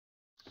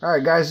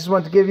Alright guys, just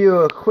wanted to give you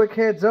a quick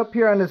heads up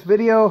here on this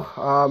video.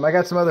 I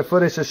got some other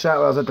footage to shot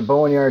while I was at the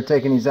boneyard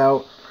taking these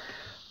out.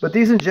 But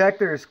these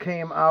injectors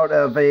came out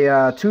of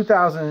a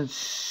 2000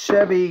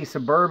 Chevy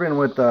Suburban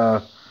with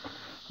I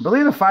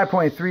believe the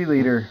 5.3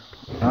 liter.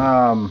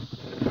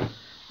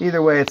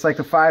 Either way, it's like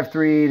the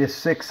 5.3, the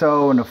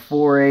 6.0, and the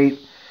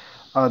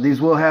 4.8.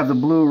 These will have the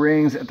blue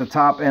rings at the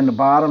top and the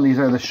bottom. These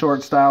are the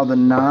short style, the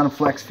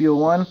non-flex fuel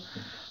one.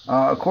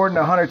 According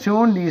to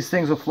HunterTuned, these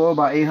things will flow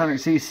about 800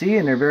 cc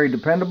and they're very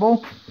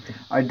dependable.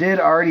 I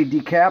did already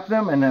decap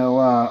them, and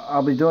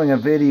I'll be doing a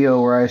video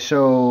where I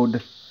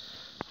showed,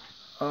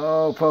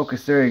 oh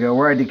focus, there you go,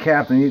 where I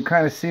decapped them. You can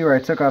kind of see where I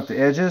took off the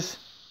edges.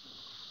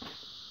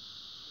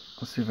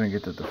 Let's see if I can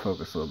get that to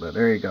focus a little bit.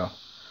 There you go.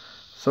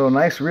 So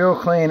nice, real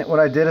clean. What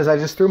I did is I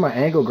just threw my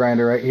angle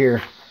grinder right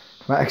here,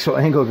 my actual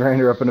angle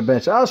grinder up on the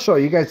bench. I'll show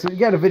you guys. You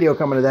got a video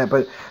coming to that,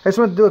 but I just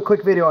wanted to do a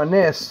quick video on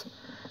this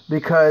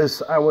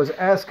because I was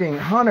asking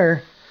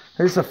Hunter.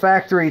 Here's the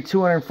factory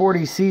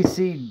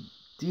 240cc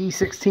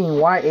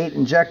D16Y8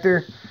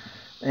 injector,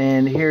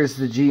 and here's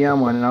the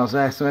GM one. And I was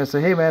asking him, I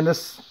said, hey man,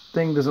 this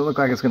thing doesn't look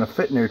like it's going to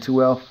fit in there too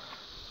well.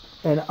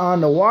 And on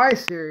the Y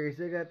series,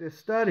 they got this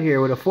stud here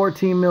with a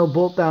 14 mil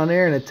bolt down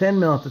there and a 10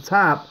 mil at the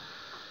top.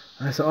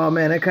 I said, oh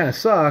man, that kind of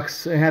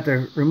sucks. I have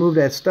to remove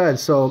that stud.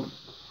 So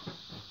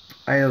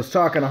I was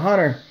talking to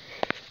Hunter,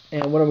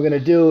 and what I'm going to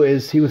do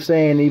is, he was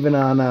saying even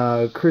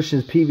on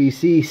Christian's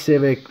PVC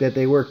Civic that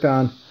they worked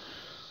on,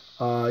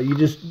 you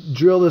just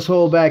drill this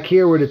hole back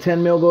here where the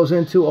 10 mil goes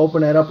into,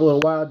 open that up a little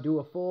while, do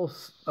a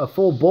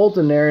full bolt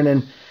in there, and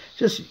then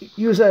just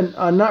use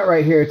a nut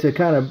right here to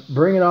kind of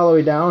bring it all the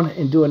way down,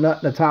 and do a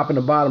nut in the top and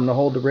the bottom to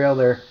hold the rail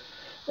there,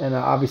 and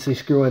obviously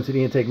screw into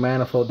the intake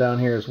manifold down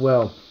here as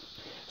well.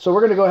 So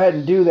we're going to go ahead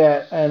and do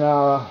that, and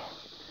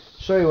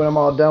show you when I'm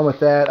all done with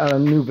that on a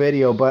new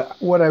video.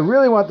 But what I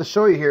really want to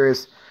show you here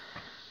is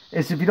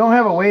if you don't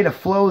have a way to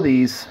flow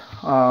these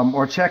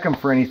or check them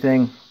for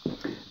anything,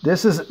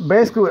 this is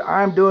basically what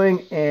I'm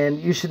doing, and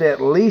you should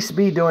at least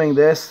be doing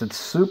this. It's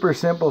super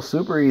simple,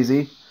 super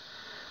easy.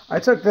 I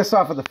took this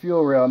off of the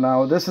fuel rail.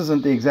 Now this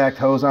isn't the exact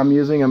hose I'm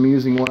using. I'm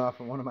using one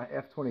off of one of my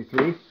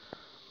F23,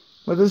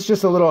 but this is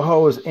just a little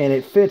hose, and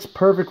it fits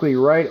perfectly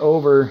right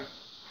over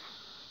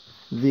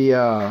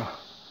the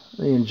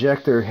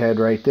injector head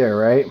right there,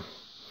 right?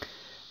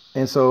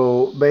 And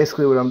so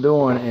basically what I'm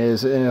doing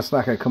is, and it's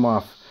not going to come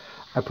off,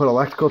 I put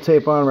electrical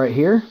tape on right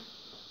here.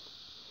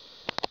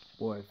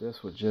 Boy, if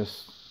this would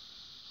just,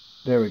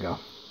 there we go.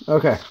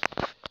 Okay,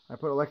 I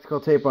put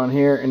electrical tape on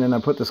here, and then I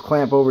put this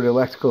clamp over the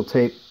electrical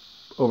tape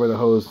over the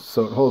hose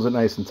so it holds it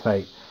nice and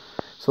tight.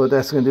 So what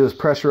that's going to do is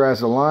pressurize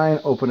the line,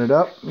 open it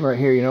up. Right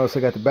here, you notice I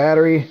got the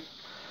battery.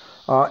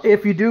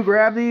 If you do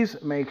grab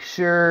these, make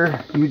sure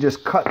you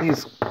just cut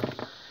these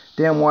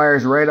damn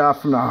wires right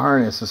off from the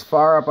harness, as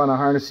far up on the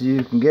harness as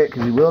you can get,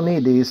 because you will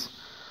need these.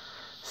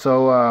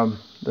 So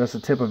that's a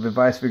tip of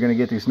advice if you're going to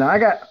get these. Now I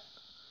got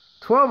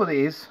 12 of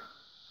these.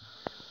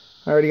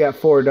 I already got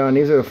 4 done.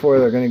 These are the 4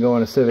 that are going to go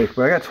in a Civic,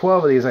 but I got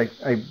 12 of these.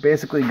 I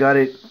basically got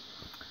it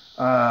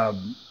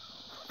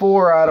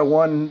 4 out of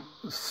one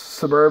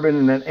Suburban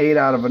and then 8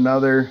 out of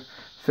another.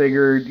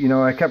 Figured, you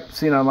know, I kept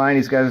seeing online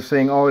these guys are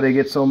saying, oh, they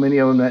get so many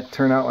of them that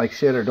turn out like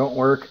shit or don't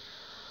work.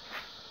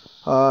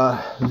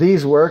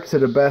 These work to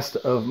the best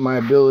of my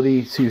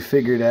ability to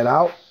figure that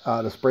out.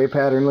 The spray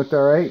pattern looked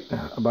alright,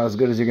 about as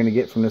good as you're going to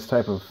get from this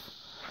type of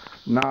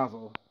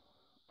nozzle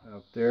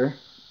out there.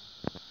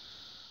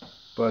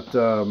 But if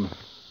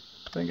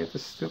I can get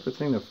this stupid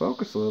thing to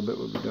focus a little bit,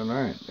 we'll be doing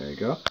alright. There you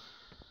go.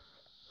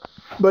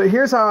 But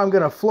here's how I'm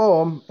going to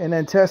flow them and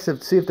then test it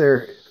to see if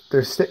they're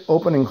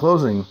open and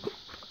closing.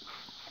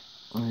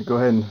 Let me go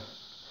ahead and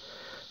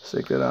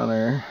stick that on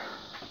there.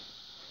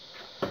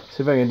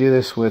 See if I can do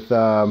this with,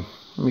 let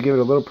me give it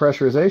a little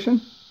pressurization.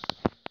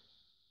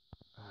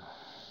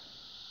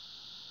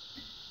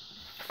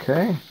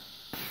 Okay.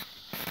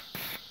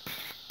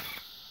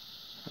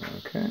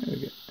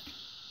 Okay.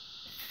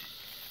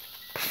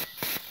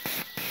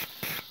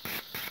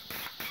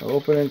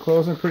 Open and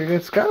closing pretty good.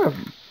 It's got a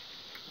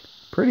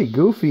pretty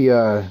goofy,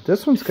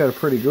 this one's got a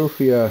pretty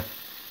goofy,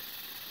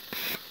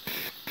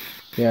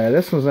 yeah,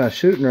 this one's not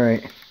shooting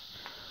right.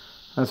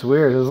 That's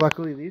weird.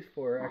 Luckily these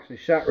 4 actually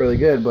shot really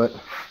good, but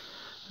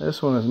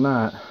this one is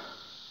not.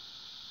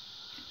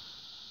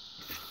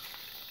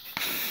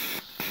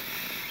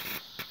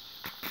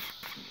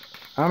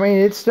 I mean,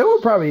 it still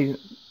would probably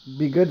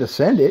be good to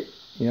send it.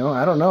 You know,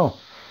 I don't know.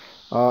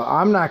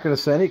 I'm not going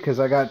to send it because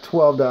I got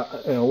 12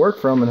 to work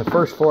from, and the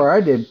first 4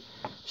 I did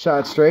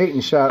shot straight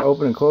and shot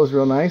open and closed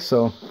real nice.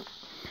 So,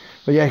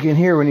 but yeah, you can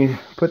hear when you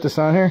put this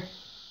on here.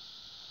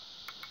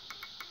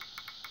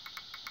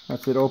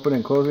 That's it, open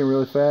and closing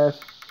really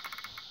fast.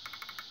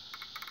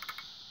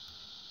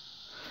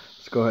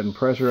 Let's go ahead and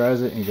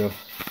pressurize it and go.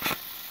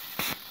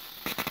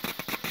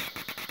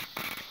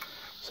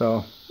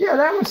 So yeah,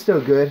 that one's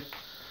still good.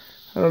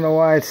 I don't know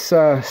why it's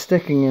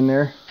sticking in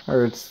there,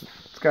 or it's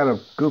got a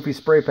goofy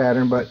spray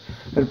pattern, but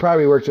it'd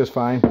probably work just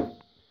fine.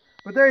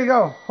 But there you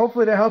go.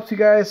 Hopefully that helps you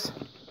guys.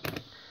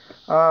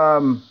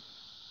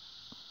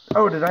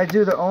 Oh, did I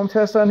do the ohm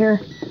test on here?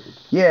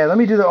 Yeah, let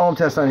me do the ohm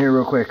test on here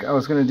real quick. I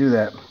was going to do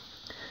that.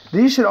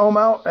 These should ohm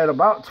out at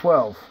about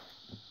 12.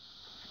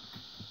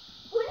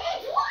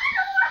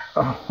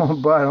 Oh,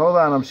 but hold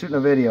on, I'm shooting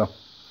a video.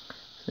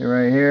 See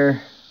right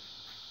here,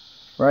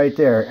 right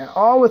there,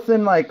 all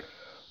within like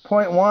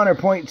 0.1 or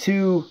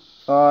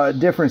 0.2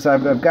 difference.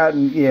 I've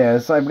gotten,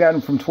 yes, I've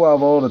gotten from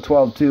 12.0 to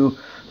 12.2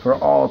 for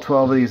all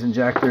 12 of these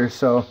injectors.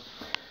 So,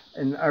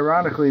 and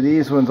ironically,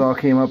 these ones all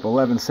came up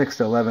 11.6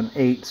 to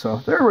 11.8,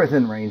 so they're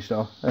within range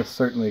though. That's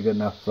certainly good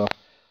enough. So,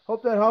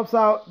 hope that helps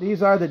out.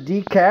 These are the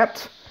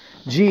Decapped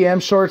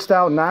GM short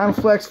style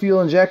non-flex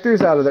fuel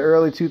injectors out of the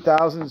early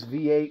 2000s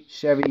V8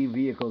 Chevy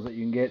vehicles that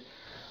you can get,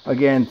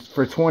 again,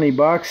 for 20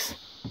 bucks.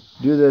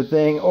 Do the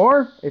thing,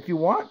 or if you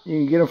want, you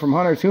can get them from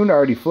HunterTuned,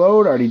 already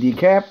flowed, already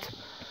decapped.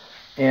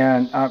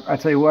 And I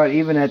tell you what,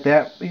 even at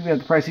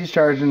the price he's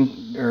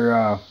charging,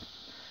 or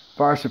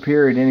far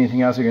superior to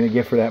anything else you're going to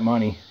get for that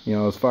money. You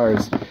know, as far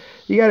as,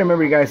 you got to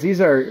remember, guys,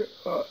 these are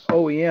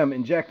OEM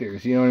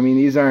injectors. You know what I mean?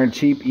 These aren't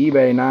cheap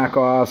eBay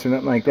knockoffs or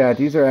nothing like that.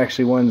 These are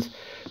actually ones.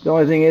 The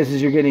only thing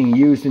is you're getting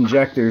used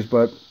injectors,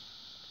 but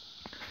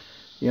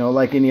you know,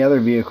 like any other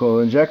vehicle,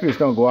 injectors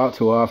don't go out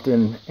too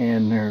often,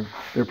 and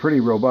they're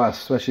pretty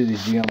robust, especially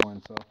these GM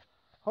ones. So,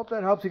 hope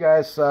that helps you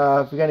guys.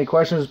 If you got any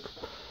questions,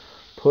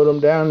 put them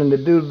down in the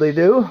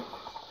doodly-doo,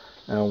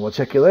 and we'll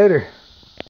check you later.